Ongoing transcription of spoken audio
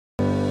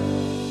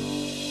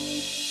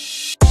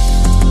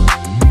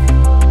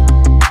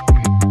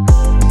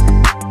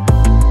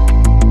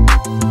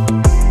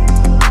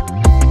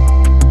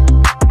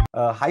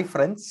Hi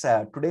friends,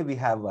 today we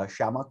have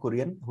Shyama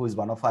Kurian, who is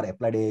one of our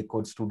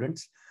AppliedAICourse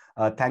students.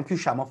 Thank you,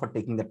 Shyama, for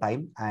taking the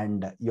time.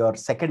 And your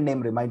second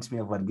name reminds me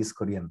of Varghese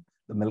Kurian,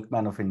 the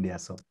milkman of India.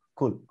 So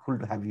cool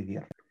to have you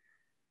here.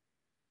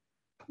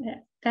 Yeah,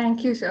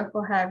 thank you, sir,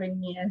 for having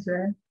me as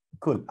well.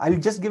 Cool. I'll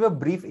just give a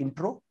brief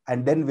intro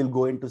and then we'll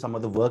go into some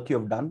of the work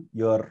you've done,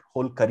 your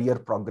whole career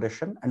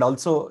progression, and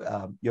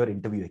also your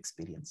interview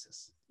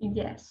experiences.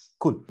 Yes.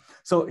 Cool.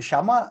 So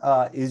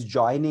Shyama is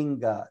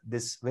joining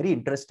this very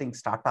interesting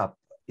startup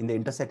in the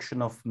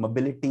intersection of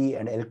mobility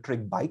and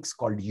electric bikes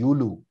called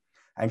Yulu.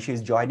 And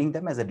she's joining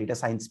them as a data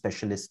science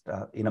specialist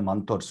in a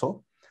month or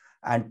so.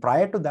 And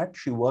prior to that,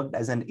 she worked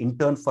as an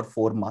intern for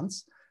 4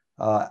 months,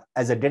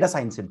 as a data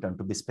science intern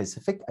to be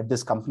specific, at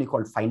this company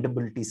called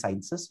Findability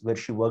Sciences, where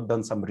she worked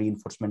on some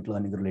reinforcement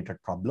learning related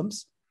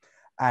problems.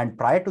 And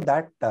prior to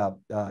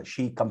that,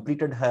 she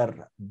completed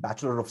her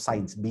Bachelor of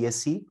Science,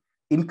 BSc,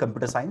 in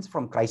computer science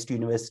from Christ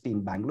University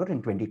in Bangalore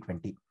in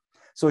 2020.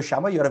 So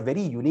Shyama, you're a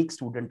very unique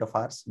student of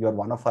ours. You're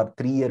one of our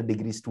 3-year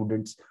degree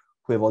students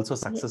who have also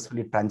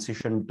successfully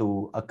transitioned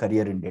to a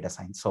career in data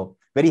science. So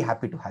very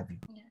happy to have you.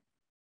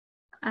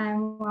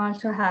 I'm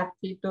also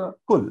happy to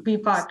be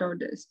part of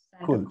this.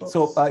 Cool.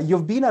 So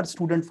you've been our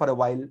student for a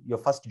while. You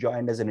first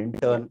joined as an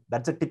intern.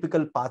 That's a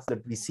typical path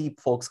that we see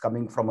folks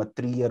coming from a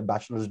 3-year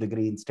bachelor's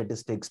degree in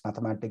statistics,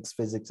 mathematics,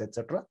 physics,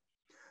 etc.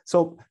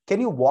 So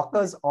can you walk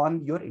us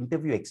on your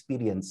interview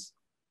experience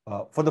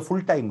for the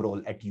full-time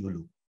role at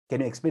Yulu? Can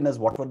you explain us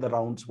what were the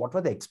rounds, what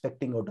were they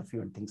expecting out of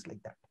you and things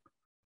like that?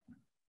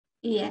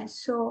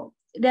 Yes, so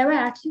there were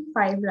actually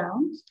 5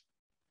 rounds.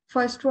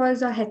 First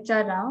was a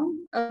HR round,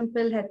 a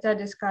simple HR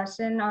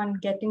discussion on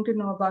getting to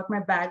know about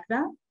my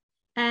background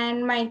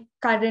and my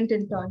current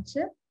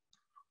internship.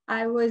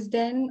 I was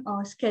then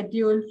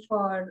scheduled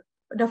for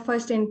the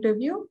first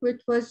interview,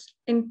 which was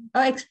an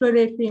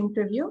exploratory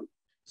interview.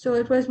 So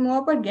it was more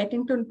about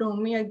getting to know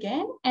me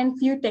again and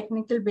few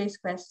technical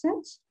based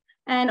questions,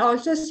 and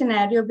also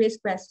scenario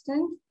based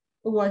questions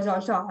was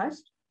also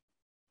asked.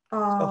 So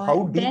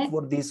how deep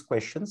were these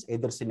questions,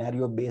 either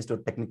scenario based or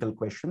technical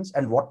questions,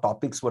 and what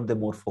topics were they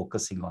more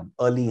focusing on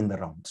early in the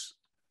rounds?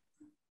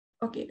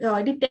 Okay,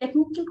 the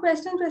technical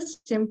questions were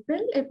simple.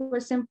 It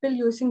was simple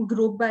using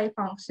group by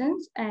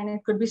functions, and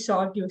it could be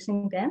solved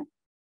using them.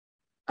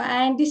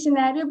 And the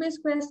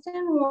scenario-based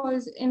question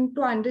was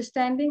into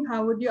understanding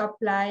how would you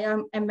apply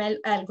an ML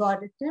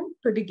algorithm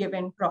to the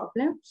given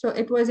problem. So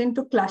it was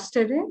into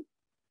clustering.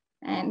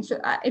 And so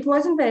it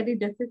wasn't very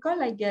difficult,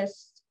 I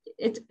guess.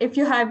 If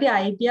you have the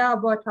idea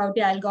about how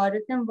the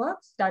algorithm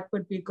works, that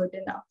would be good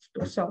enough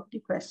to solve the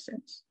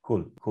questions.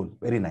 Cool.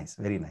 Very nice.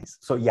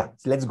 So yeah,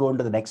 let's go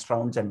into the next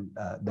rounds and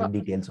the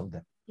details of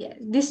them. Yeah,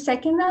 this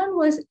second round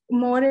was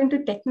more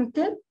into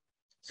technical.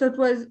 So it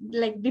was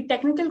like the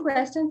technical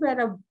questions were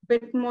a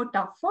bit more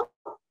tougher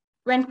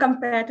when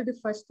compared to the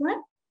first one.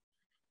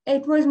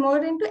 It was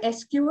more into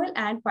SQL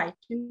and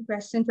Python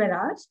questions were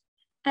asked,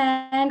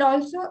 and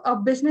also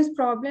business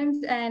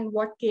problems and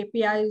what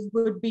KPIs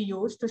would be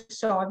used to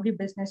solve the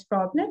business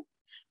problem.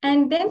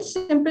 And then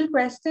simple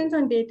questions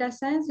on data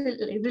science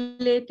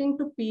relating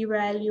to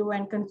p-value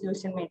and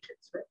confusion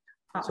matrix were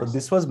asked. So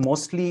this was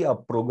mostly a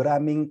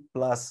programming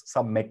plus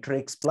some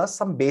metrics plus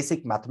some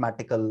basic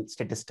mathematical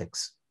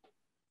statistics.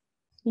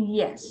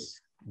 Yes.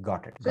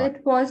 Got it. So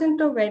it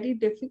wasn't a very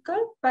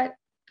difficult, but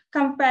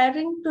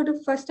comparing to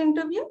the first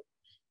interview,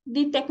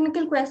 the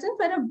technical questions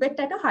were a bit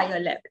at a higher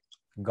level.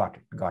 Got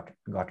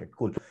it.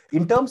 Cool.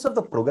 In terms of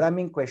the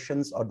programming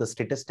questions or the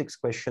statistics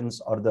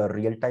questions or the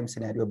real-time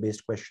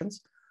scenario-based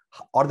questions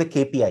or the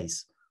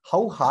KPIs,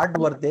 how hard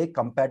were they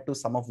compared to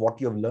some of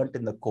what you've learned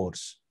in the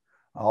course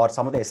or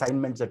some of the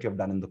assignments that you've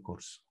done in the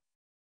course?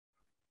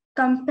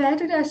 Compared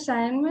to the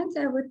assignments,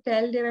 I would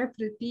tell they were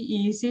pretty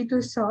easy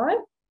to solve,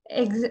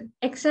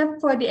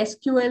 except for the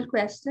SQL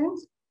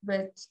questions,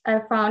 which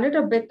I found it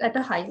a bit at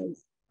a higher level.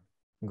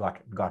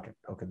 Got it.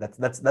 Okay,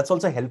 that's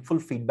also helpful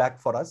feedback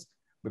for us,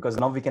 because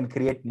now we can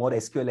create more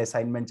SQL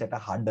assignments at a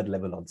harder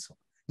level also,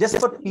 just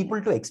for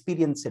people to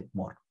experience it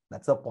more.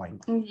 That's the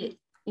point.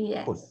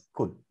 Yes.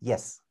 Cool.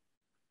 Yes.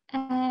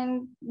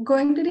 And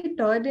going to the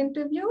third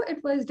interview,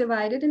 it was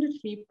divided into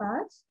 3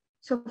 parts.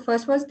 So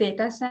first was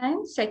data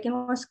science, second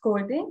was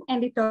coding,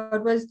 and the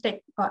third was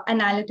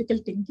analytical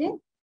thinking.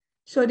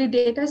 So the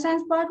data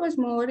science part was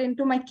more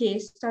into my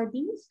case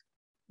studies,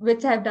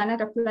 which I've done at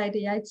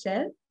AppliedAI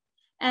itself,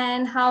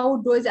 and how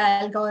those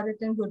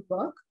algorithms would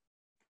work.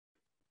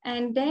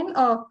 And then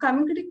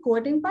coming to the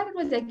coding part, it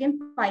was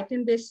again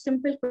Python-based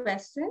simple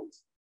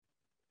questions.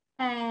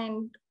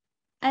 And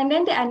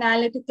then the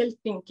analytical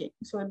thinking.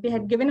 So they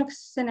had given a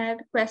scenario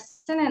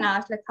question and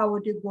asked, like, how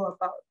would you go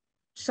about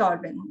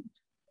solving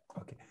it?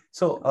 Okay.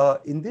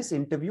 So in this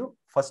interview,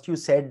 first you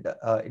said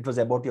it was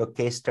about your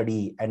case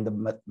study and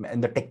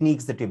the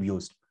techniques that you've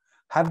used.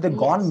 Have they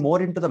gone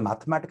more into the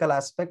mathematical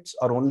aspects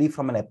or only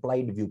from an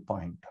applied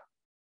viewpoint?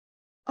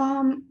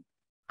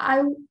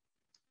 I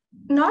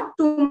not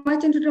too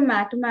much into the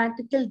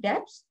mathematical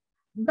depths,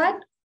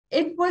 but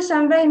it was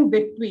somewhere in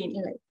between,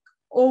 like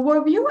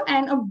overview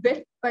and a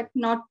bit, but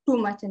not too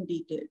much in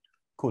detail.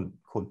 Cool,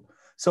 cool.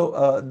 So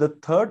the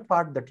third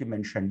part that you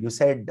mentioned, you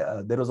said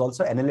there was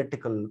also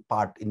analytical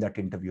part in that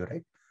interview,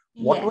 right?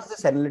 What was Yes.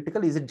 this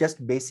analytical? Is it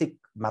just basic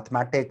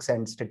mathematics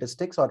and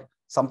statistics or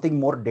something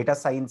more data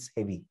science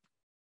heavy?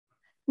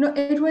 No,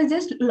 it was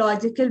just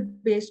logical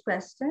based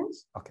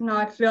questions, Okay.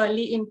 not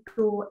really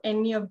into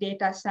any of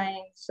data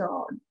science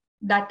or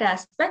that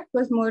aspect.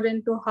 Was more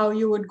into how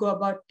you would go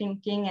about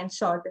thinking and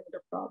solving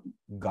the problem.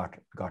 Got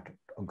it. Got it.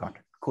 Oh, got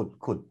it. Cool.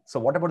 Cool. So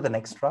what about the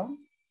next round?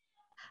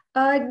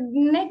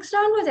 Next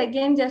round was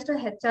again just a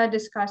HR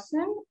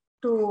discussion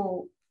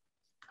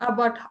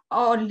about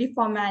all the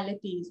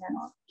formalities and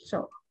all.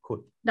 So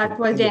cool. That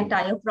was the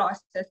entire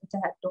process which I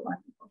had to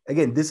undergo.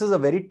 Again, this is a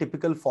very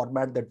typical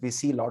format that we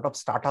see a lot of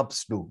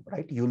startups do,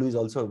 right? Yulu is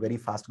also a very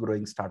fast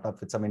growing startup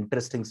with some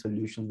interesting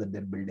solutions that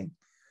they're building.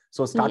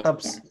 So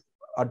startups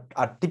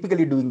are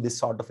typically doing this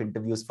sort of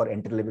interviews for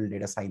entry-level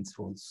data science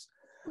roles.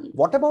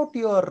 What about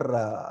your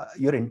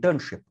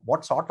internship?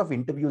 What sort of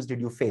interviews did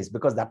you face?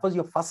 Because that was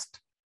your first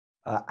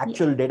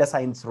actual data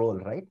science role,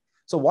 right?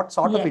 So what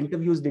sort of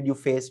interviews did you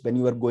face when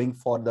you were going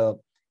for the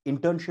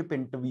internship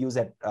interviews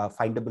at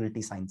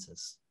Findability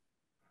Sciences?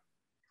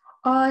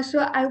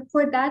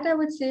 For that, I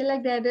would say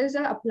like there is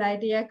an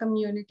Applied AI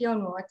community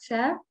on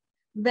WhatsApp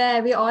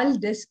where we all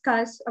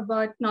discuss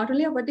about not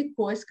only about the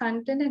course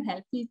content and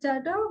help each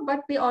other,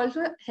 but we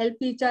also help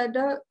each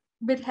other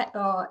with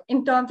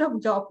in terms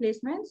of job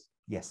placements.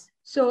 Yes.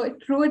 So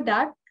through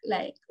that,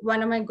 like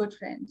one of my good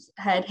friends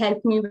had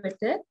helped me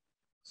with it.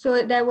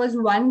 So there was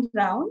one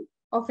round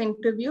of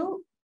interview.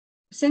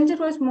 Since it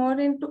was more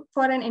into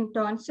for an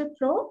internship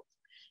role,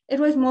 it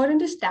was more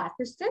into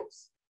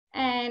statistics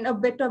and a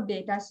bit of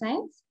data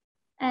science.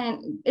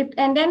 And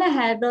then I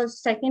had a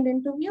second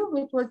interview,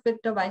 which was with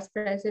the vice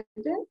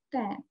president.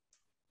 And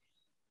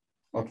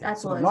okay,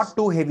 so not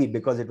too heavy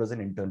because it was an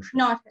internship.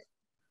 Not,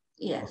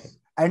 yes. Okay.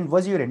 And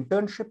was your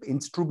internship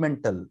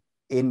instrumental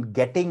in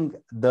getting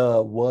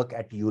the work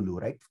at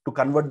Yulu, right? To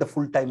convert the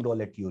full-time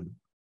role at Yulu?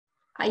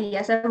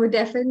 Yes, I would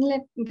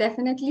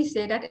definitely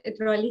say that it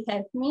really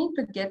helped me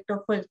to get the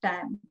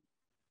full-time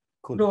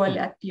role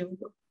at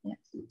Yulu. Yes.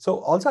 So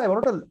also I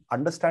wanted to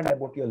understand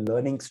about your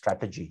learning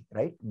strategy,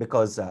 right?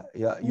 Because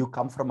you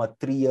come from a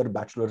 3-year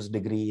bachelor's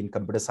degree in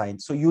computer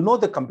science. So you know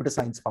the computer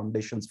science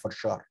foundations for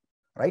sure,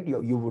 right?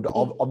 You would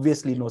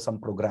obviously know some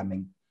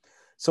programming.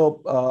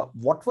 So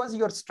what was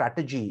your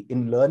strategy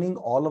in learning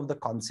all of the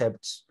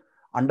concepts,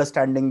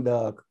 understanding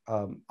the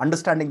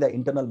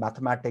internal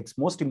mathematics,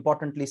 most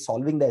importantly,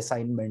 solving the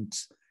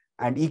assignments,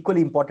 and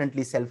equally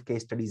importantly,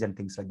 self-case studies and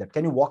things like that?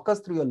 Can you walk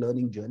us through your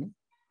learning journey?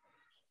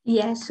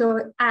 Yes,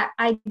 so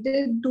I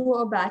did do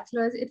a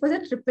bachelor's. It was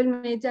a triple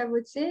major, I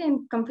would say,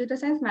 in computer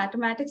science,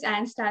 mathematics,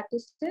 and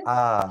statistics.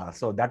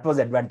 So that was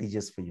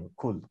advantageous for you.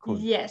 Cool, cool.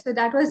 Yes, so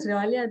that was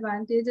really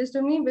advantageous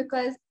to me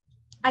because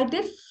I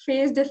did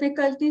face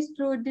difficulties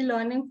through the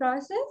learning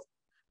process,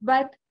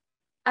 but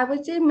I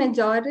would say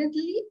majorly,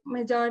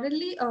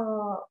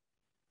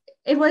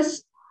 it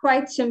was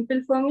quite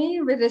simple for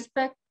me with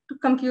respect to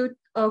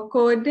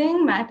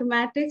coding,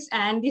 mathematics,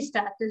 and the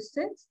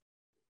statistics.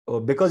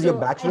 Because your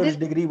bachelor's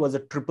degree was a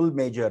triple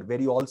major where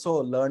you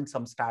also learned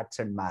some stats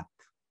and math.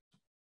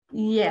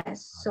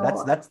 Yes. So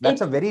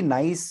that's a very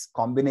nice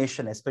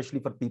combination, especially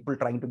for people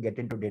trying to get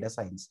into data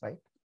science, right?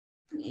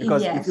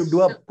 Because if you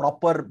do a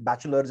proper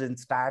bachelor's in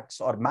stats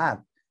or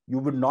math, you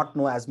would not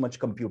know as much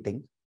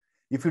computing.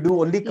 If you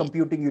do only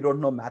computing, you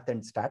don't know math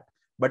and stat.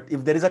 But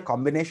if there is a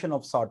combination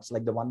of sorts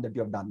like the one that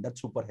you have done,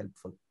 that's super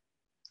helpful.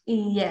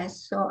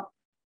 Yes. So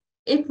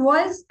it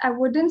was, I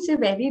wouldn't say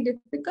very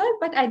difficult,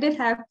 but I did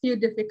have few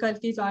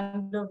difficulties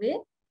on the way,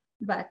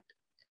 but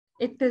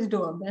it is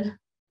doable.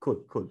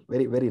 Cool, cool.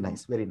 Very, very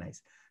nice, very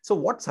nice. So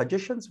what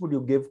suggestions would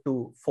you give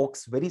to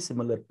folks very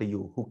similar to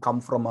you who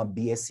come from a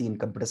BSc in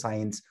computer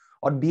science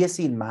or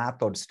BSc in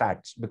math or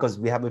stats? Because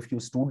we have a few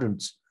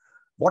students,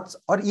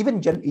 or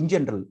even in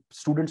general,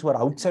 students who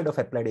are outside of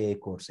Applied AI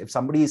course. If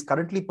somebody is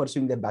currently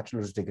pursuing their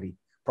bachelor's degree,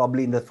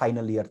 probably in the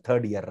final year,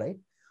 third year, right?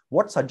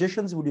 What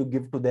suggestions would you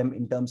give to them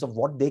in terms of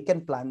what they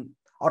can plan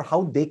or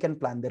how they can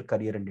plan their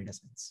career in data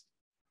science?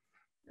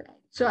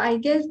 So I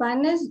guess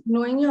one is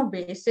knowing your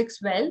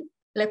basics well,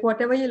 like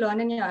whatever you learn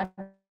in your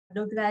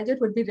undergraduate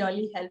would be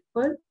really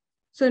helpful.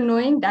 So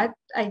knowing that,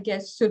 I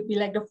guess, should be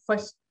like the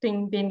first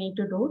thing they need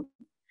to do.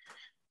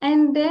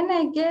 And then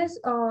I guess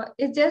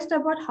it's just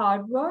about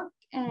hard work.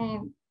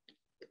 And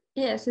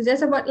yes, it's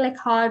just about like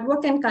hard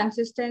work and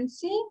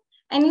consistency.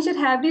 And you should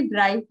have the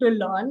drive to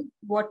learn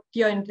what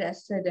you're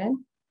interested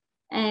in.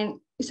 And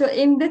so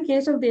in the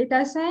case of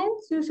data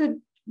science, you should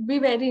be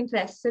very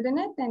interested in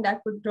it, and that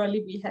would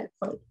really be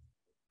helpful.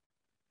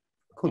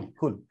 Cool,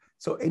 cool.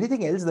 So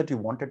anything else that you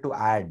wanted to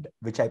add,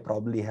 which I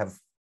probably have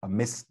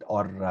missed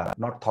or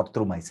not thought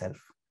through myself,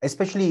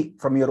 especially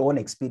from your own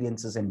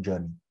experiences and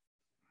journey?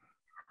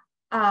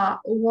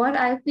 What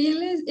I feel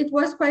is it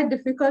was quite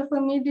difficult for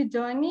me, the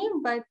journey,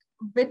 but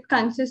with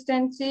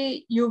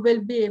consistency, you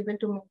will be able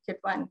to make it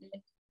one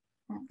day.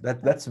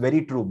 That's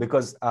very true,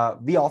 because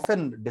we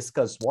often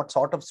discuss what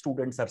sort of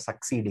students are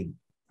succeeding,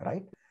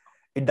 right?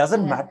 It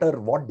doesn't matter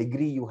what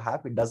degree you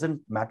have. It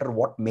doesn't matter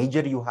what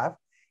major you have.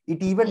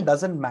 It even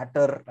doesn't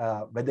matter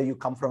whether you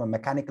come from a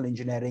mechanical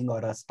engineering or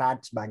a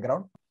stats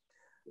background,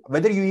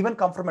 whether you even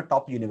come from a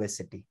top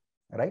university,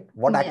 right?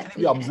 What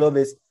actually we observe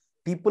is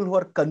people who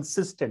are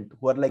consistent,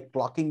 who are like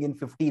clocking in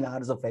 15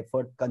 hours of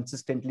effort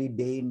consistently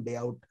day in, day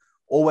out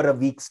over a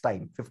week's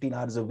time, 15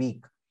 hours a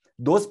week.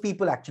 Those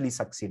people actually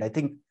succeed. I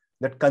think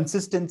that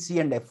consistency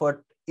and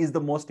effort is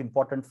the most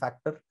important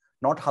factor,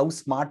 not how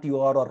smart you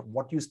are or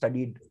what you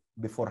studied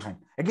beforehand,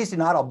 at least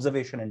in our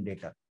observation and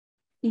data.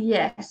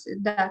 Yes,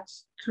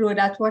 that's true.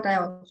 That's what I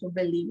also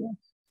believe in.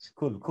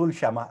 Cool,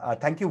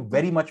 Shyama. Thank you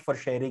very much for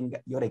sharing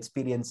your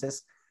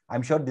experiences.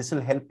 I'm sure this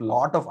will help a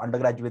lot of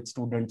undergraduate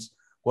students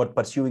who are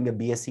pursuing a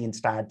BSc in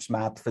stats,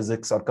 math,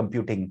 physics, or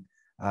computing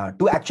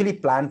to actually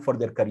plan for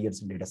their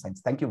careers in data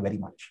science. Thank you very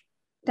much.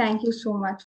 Thank you so much